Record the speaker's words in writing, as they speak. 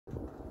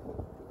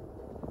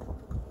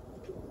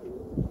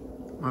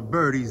My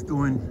birdies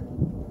doing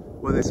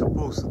what they're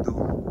supposed to do.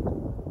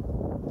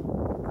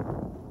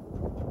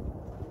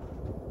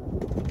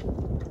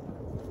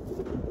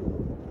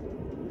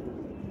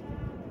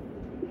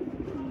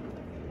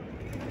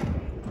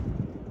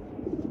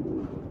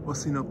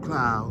 Busting up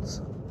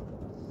clouds.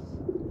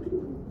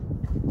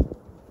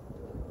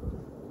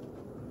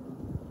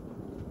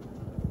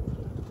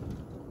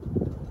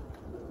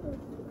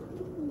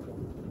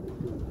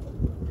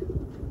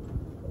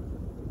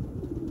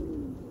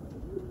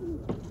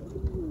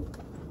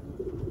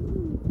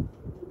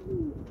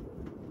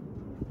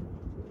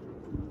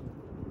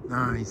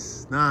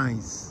 Nice,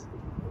 nice.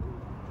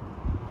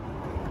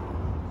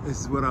 This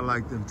is what I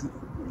like them to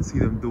see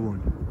them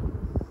doing.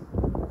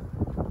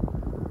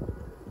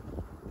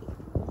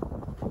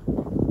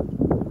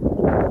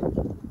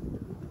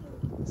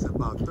 It's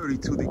about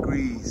 32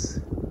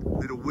 degrees, a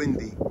little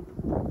windy. I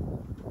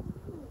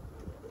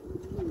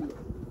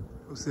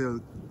would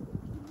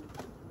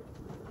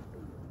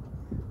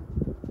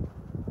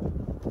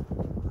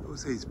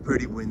say it's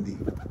pretty windy.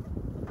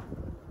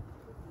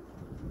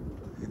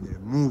 And they're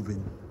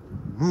moving.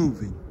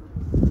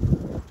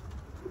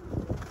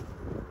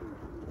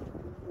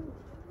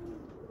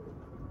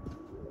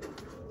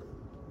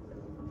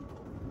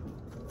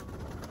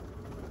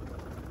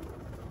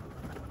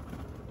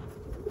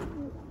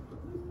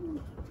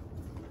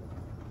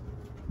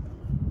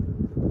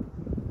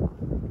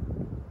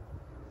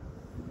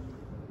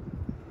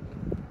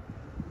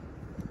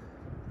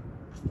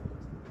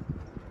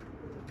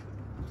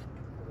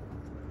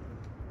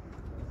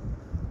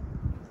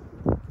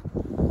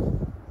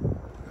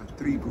 Got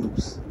 3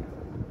 groups.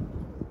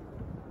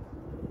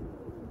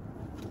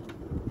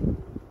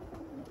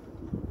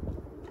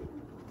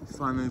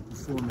 Finally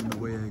performing the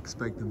way I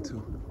expect them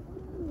to,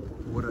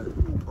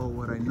 or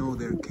what I know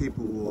they're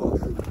capable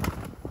of.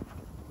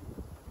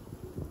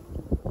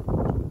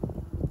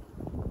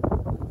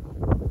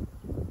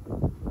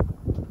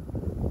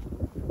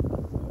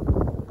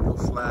 No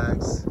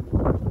flags.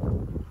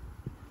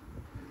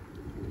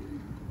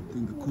 I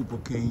think the Cooper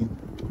came,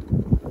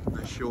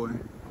 not sure.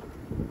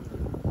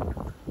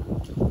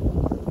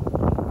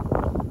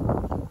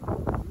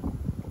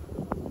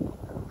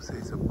 I would say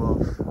it's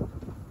above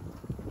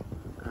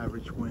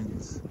average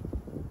winds.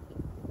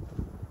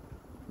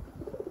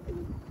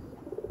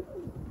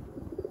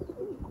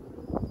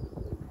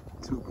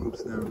 Two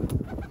groups now.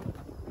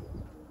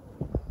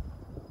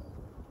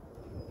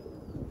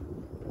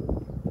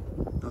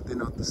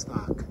 Nothing out the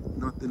stock.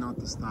 Nothing out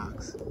the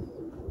stocks.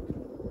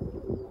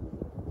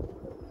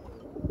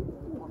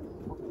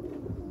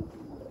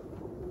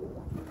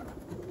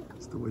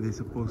 It's the way they're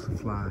supposed to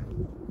fly.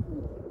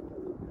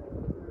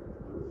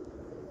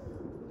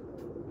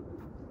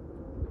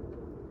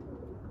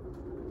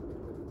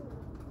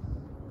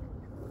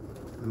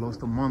 I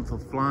lost a month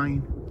of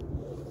flying.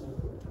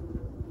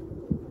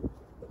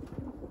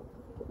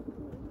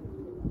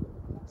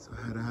 So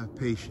I had to have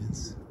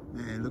patience.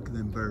 Man, look at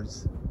them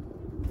birds.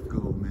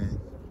 Go, man.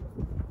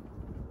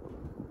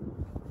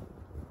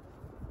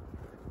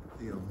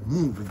 They are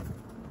moving.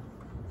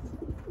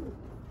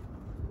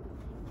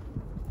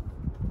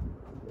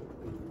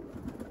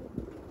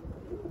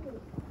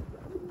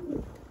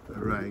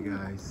 All right,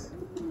 guys.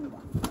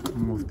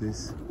 I'm off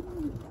this.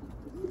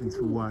 Thanks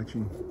for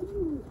watching.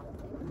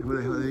 Where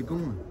the hell are they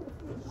going?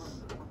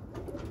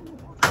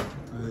 Oh,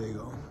 there you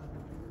go.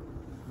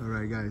 All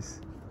right, guys.